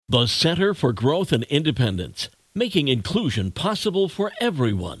The Center for Growth and Independence, making inclusion possible for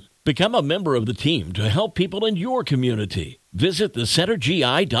everyone. Become a member of the team to help people in your community. Visit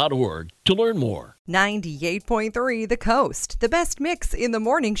thecentergi.org to learn more. 98.3 The Coast, the best mix in the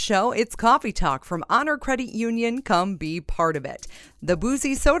morning show. It's Coffee Talk from Honor Credit Union. Come be part of it. The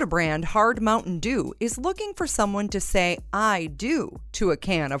boozy soda brand Hard Mountain Dew is looking for someone to say I do to a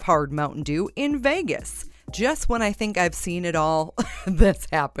can of Hard Mountain Dew in Vegas. Just when I think I've seen it all, this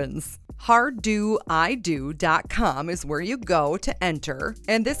happens. HardDoIdo.com is where you go to enter,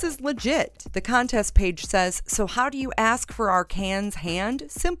 and this is legit. The contest page says, so how do you ask for our can's hand?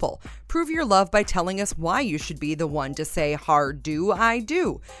 Simple. Prove your love by telling us why you should be the one to say hard do I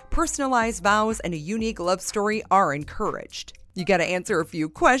do. Personalized vows and a unique love story are encouraged. You got to answer a few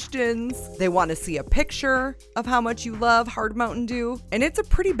questions. They want to see a picture of how much you love Hard Mountain Dew, and it's a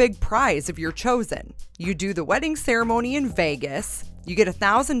pretty big prize if you're chosen. You do the wedding ceremony in Vegas. You get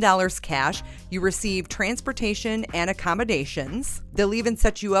 $1,000 cash. You receive transportation and accommodations. They'll even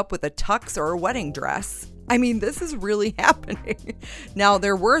set you up with a tux or a wedding dress. I mean, this is really happening. Now,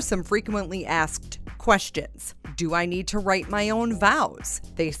 there were some frequently asked questions. Do I need to write my own vows?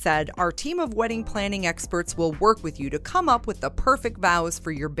 They said, our team of wedding planning experts will work with you to come up with the perfect vows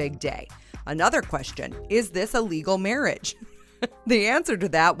for your big day. Another question, is this a legal marriage? The answer to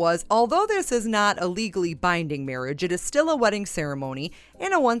that was, although this is not a legally binding marriage, it is still a wedding ceremony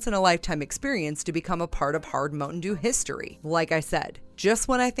and a once-in-a-lifetime experience to become a part of Hard Mountain Dew history. Like I said, just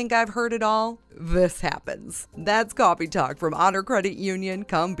when I think I've heard it all, this happens. That's Coffee Talk from Honor Credit Union.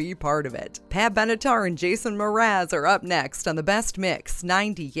 Come be part of it. Pat Benatar and Jason Mraz are up next on the best mix,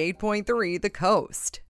 98.3 The Coast.